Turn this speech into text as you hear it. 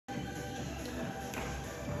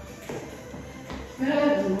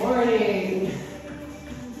Good morning.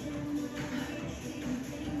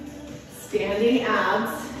 Standing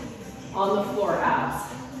abs on the floor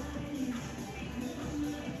abs.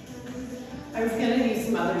 I was gonna do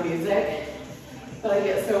some other music, but I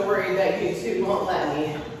get so worried that YouTube won't let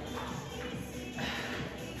me.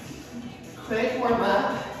 Quick warm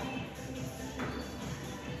up.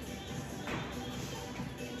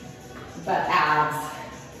 But abs.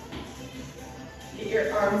 Get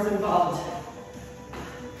your arms involved.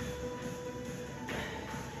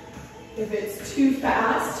 If it's too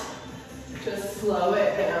fast, just slow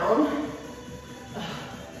it down.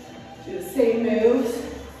 Do the same moves,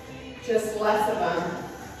 just less of them.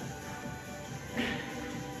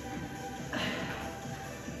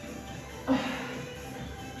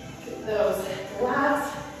 Get those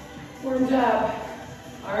lats warmed up,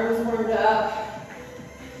 arms warmed up.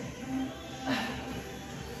 A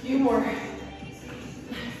few more.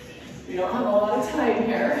 We don't have a lot of time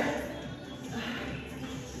here.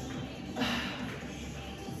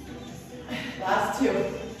 Last two.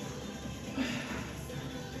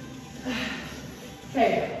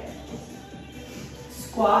 Okay.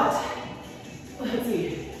 Squat. Let's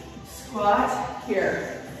see. Squat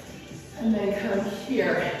here. And then come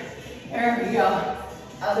here. There we go.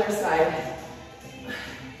 Other side.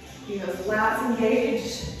 Keep those lats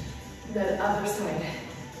engaged. And then other side.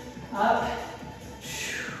 Up.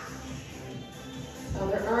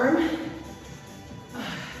 Other arm.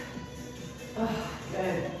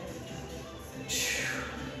 Good.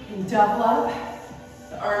 And double up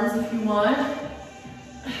the arms if you want.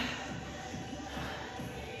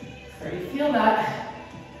 Already feel that.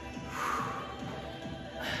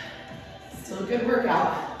 Still a good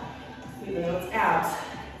workout, even though it's abs.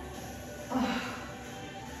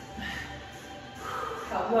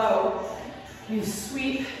 How low you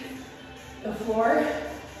sweep the floor.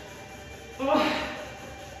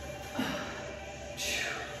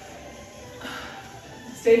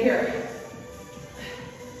 Stay here.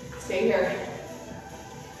 Stay here.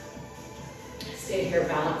 Stay here,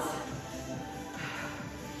 balance.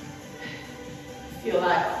 Feel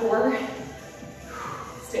that core.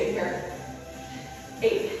 Stay here.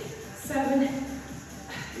 8, 7.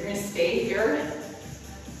 You're gonna stay here.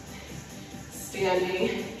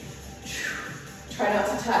 Standing. Try not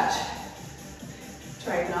to touch.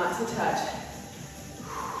 Try not to touch.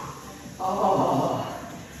 Oh,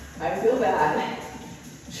 I feel bad.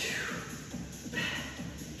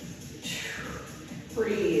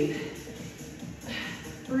 Breathe.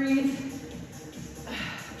 Breathe.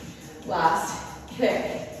 Last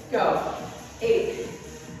kick. Go. 8.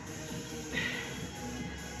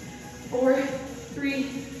 4,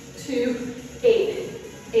 3, 2, 8.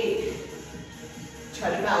 8. Try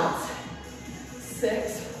to balance.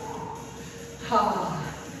 6.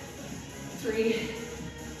 3,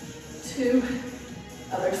 2.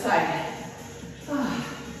 Other side.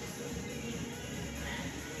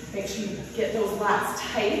 Make sure you get those lats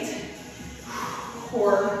tight.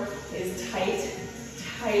 Core is tight,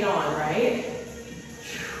 tight on, right?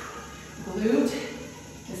 Glute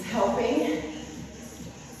is helping.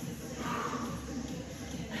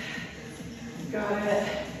 Got it.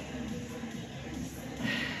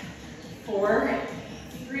 4,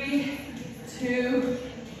 3, 2,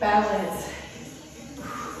 balance.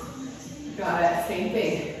 Got it, same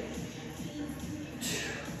thing.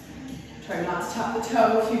 Try not to tap the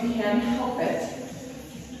toe if you can help it.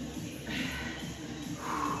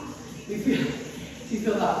 Do you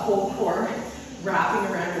feel that whole core wrapping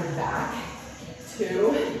around your back?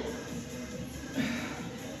 2.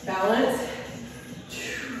 Balance.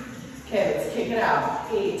 Okay, let's kick it out.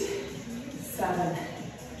 8, 7,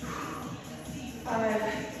 5,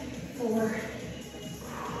 4.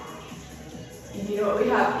 And you know what? We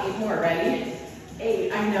have 8 more. Ready?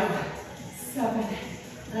 8. I know. 7.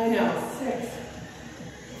 I know. 6,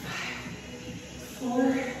 5,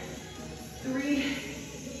 4, 3.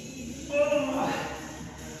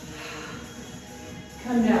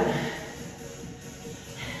 Come down.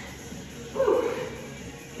 Whew.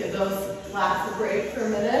 Give those lats a break for a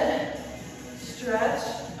minute. Stretch.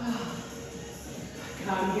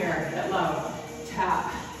 Come here. Get low.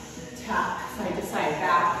 Tap. Tap. Side to side.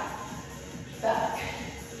 Back. Back.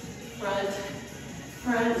 Front.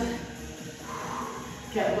 Front.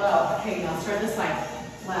 Get low. Okay, now start this side.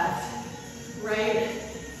 Left, right,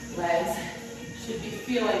 legs should be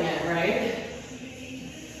feeling it, right?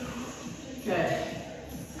 Good.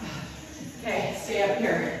 Okay, stay up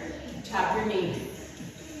here. Tap your knee.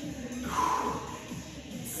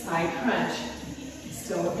 Side crunch.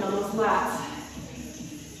 Still working on those lats.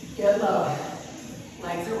 Get low.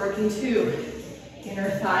 Legs are working too. Inner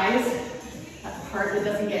thighs That part that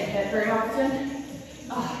doesn't get hit very often.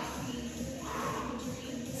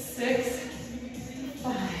 6,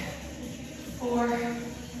 5, 4,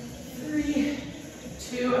 3,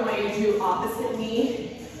 2. I want you to do opposite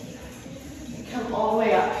knee. Come all the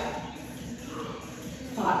way up.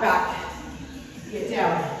 Flat back. Get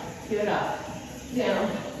down. Get up.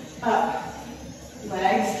 Down. Up.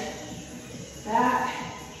 Legs. Back.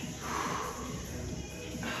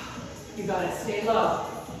 You got it. Stay low.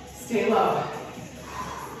 Stay low.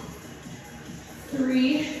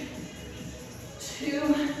 3, 2,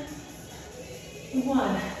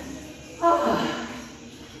 1.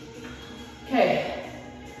 Okay.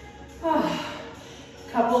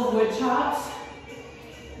 Couple of wood chops.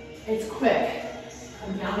 It's quick.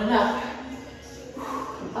 Come down and up.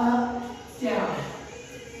 Up, down.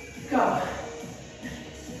 Go.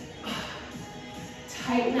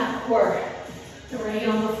 Tighten that core. You're already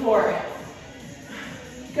on the floor.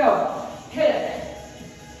 Go. Hit it.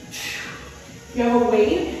 You have a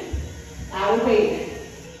weight. Add a weight.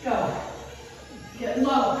 Go. Get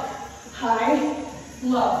low. High,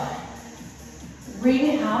 low.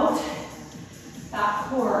 Ring out that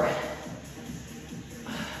core.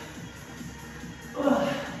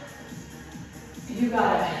 You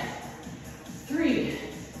got it. 3,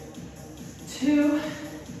 2,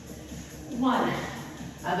 1.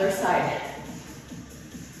 Other side.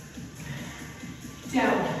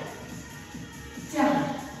 Down.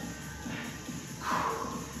 Down.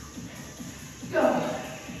 Go.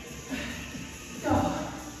 Go.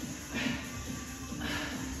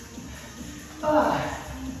 I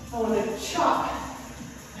want to chop.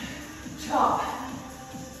 Chop.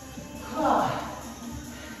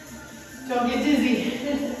 Don't get dizzy.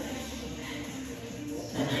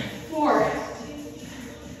 4,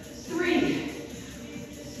 3,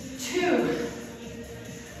 2,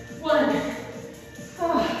 1.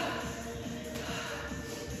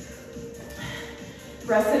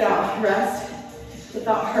 Rest it out. Rest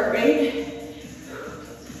without heart rate.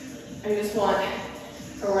 I just want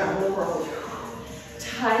around the world.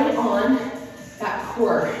 Tie on that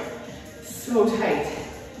core. So tight.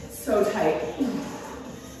 So tight.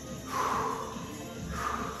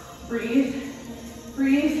 Breathe.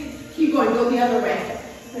 Breathe. Keep going. Go the other way.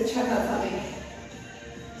 I'm going to check out something.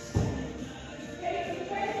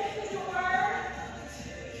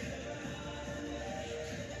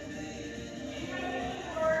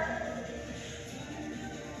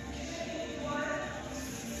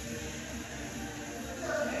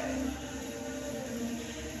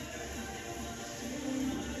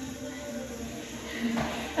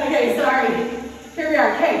 Okay, sorry. Here we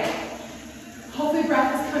are. Okay. Hopefully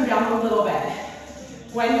breath has come down a little bit.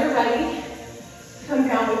 When you're ready, come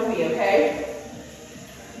down with me, okay?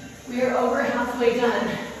 We are over halfway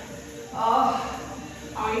done. I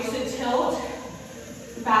want you to tilt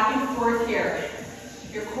back and forth here.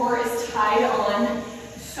 Your core is tied on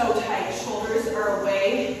so tight. Shoulders are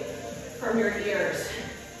away from your ears.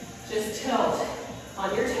 Just tilt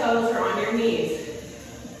on your toes or on your knees.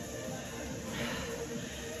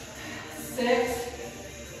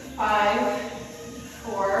 6, 5,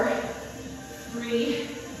 4, 3,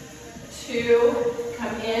 2,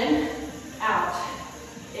 come in, out,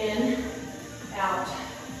 out.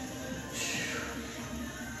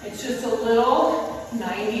 It's just a little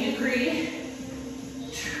 90 degree.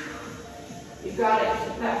 You got it,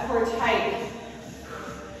 keep that core tight.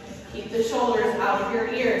 Keep the shoulders out of your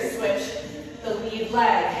ears. Switch the lead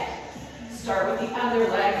leg. Start with the other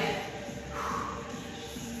leg.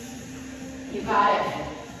 You got it.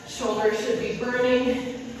 Shoulders should be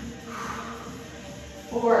burning.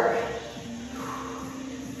 4,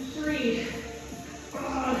 3,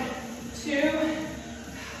 2,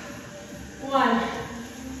 1.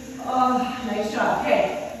 Oh, nice job.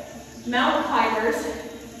 Okay. Mountain climbers.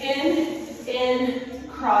 In,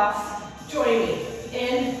 cross. Join me.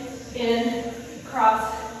 In,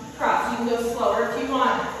 cross, cross. You can go slower if you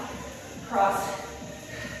want. Cross,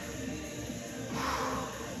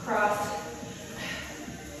 cross.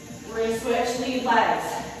 We're going to switch lead legs.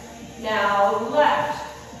 Now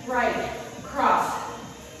left, right, cross.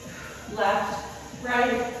 Left,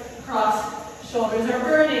 right, cross. Shoulders are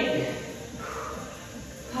burning.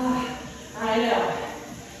 I know.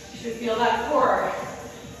 You should feel that core.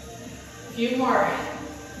 A few more.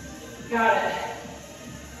 Got it.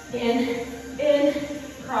 In,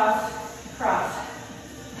 cross, cross.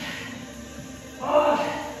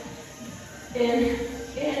 In,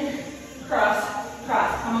 cross,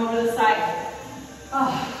 cross. Come over to the side.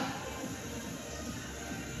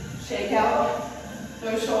 Shake out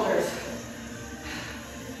those shoulders.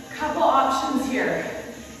 Couple options here.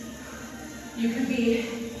 You could be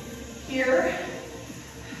here.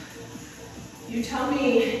 You tell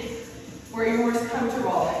me where you're most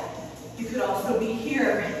comfortable. You could also be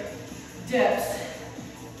here, dips,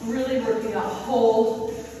 really working that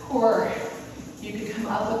whole core. You could come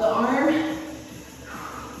up with the arm,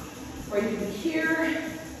 or you could be here,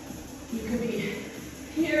 you could be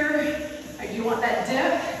here. I do want that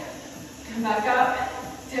dip. Come back up,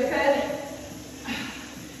 dip it,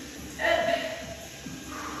 dip,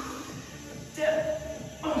 dip.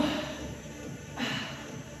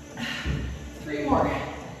 3 more.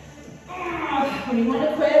 When you want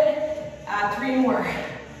to quit, add 3 more.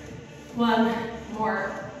 1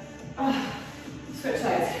 more. Switch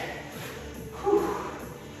sides. Whew.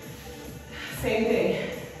 Same thing.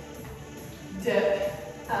 Dip,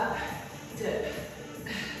 up, dip.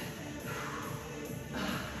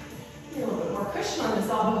 Get a little bit more cushion on this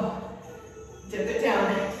elbow. Dip it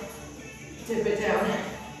down. Dip it down.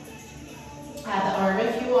 Add the arm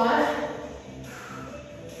if you want.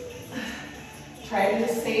 Try to do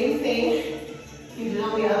the same thing you did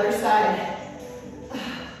on the other side.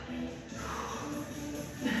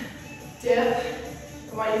 Dip.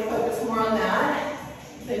 I want you to focus more on that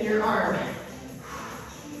than your arm.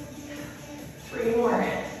 3 more.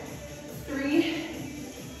 3,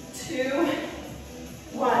 2,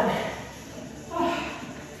 1.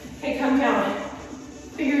 Okay, come down.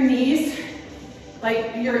 Put your knees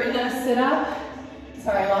like you're in a sit-up.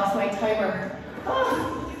 Sorry, I lost my timer.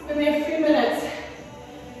 We have 3 minutes.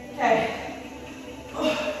 Okay.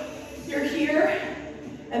 You're here,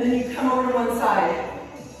 and then you come over to one side.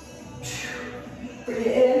 Bring it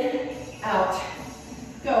in, out.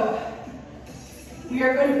 Go. We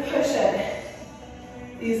are going to push it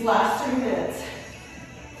these last 3 minutes.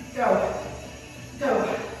 Go.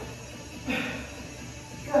 Go.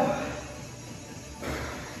 Go.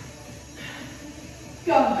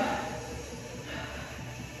 Go.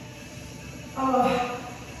 Oh,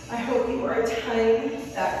 I hope you are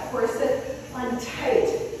tying that corset on tight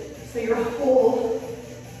so your whole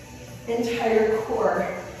entire core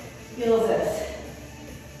feels this.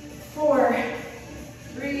 4,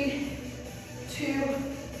 3, 2,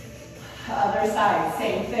 other side,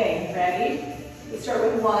 same thing. Ready? We start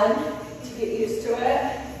with 1 to get used to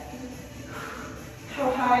it.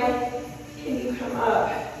 How high can you come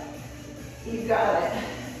up? You got it.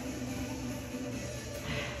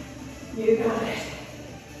 You got it.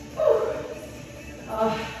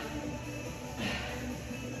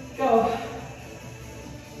 Go.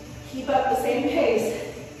 Keep up the same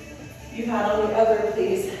pace you had on the other,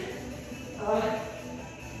 please.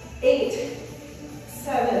 8,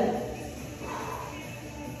 7,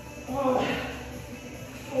 4,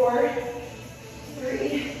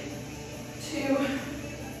 3, 2,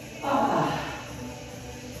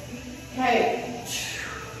 okay.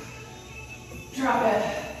 Drop it.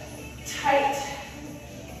 Tight.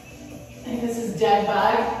 I think this is dead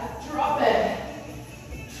bug. Drop it.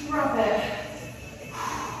 Drop it.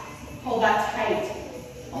 Hold that tight.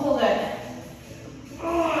 Hold it.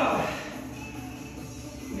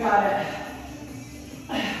 Got it.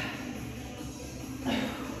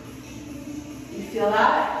 You feel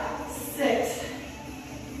that? 6,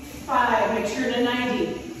 5, make sure to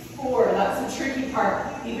 90. 4, that's the tricky part.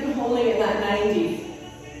 Even holding in that 90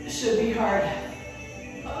 should be hard.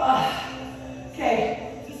 Okay.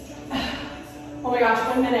 Oh my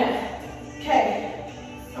gosh, 1 minute. Okay.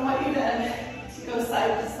 I want you to go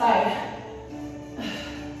side to side.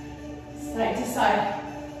 Side to side.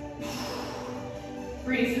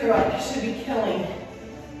 Breathe through it. It should be killing.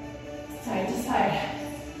 Side to side.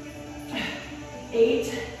 8,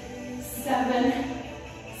 7,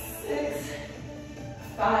 6,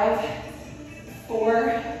 5,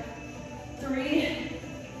 4, 3,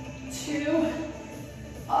 2,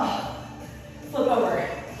 flip over.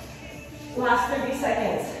 Last 30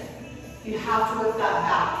 seconds. You have to work that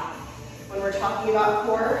back. When we're talking about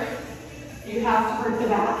core, you have to work the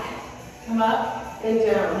back. Come up and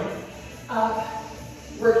down. Up,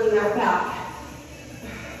 working that back.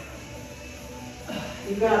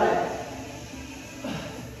 You got it.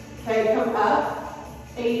 Okay, come up.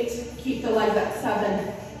 8, keep the legs at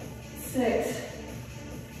 7, 6,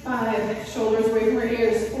 5, shoulders away from our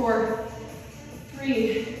ears. 4,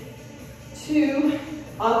 3, 2,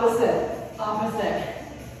 opposite, opposite.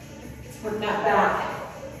 Let's work that back.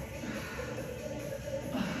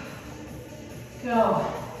 Go.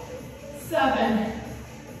 7,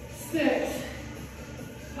 6,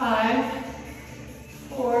 5,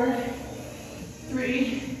 4,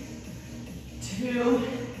 3, 2,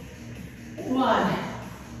 1.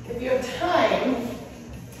 If you have time,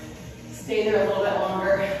 stay there a little bit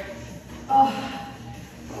longer.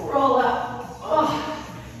 Roll up.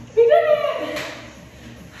 We did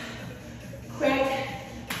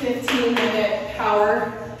 15-minute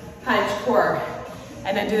power punch core.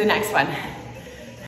 And then do the next one.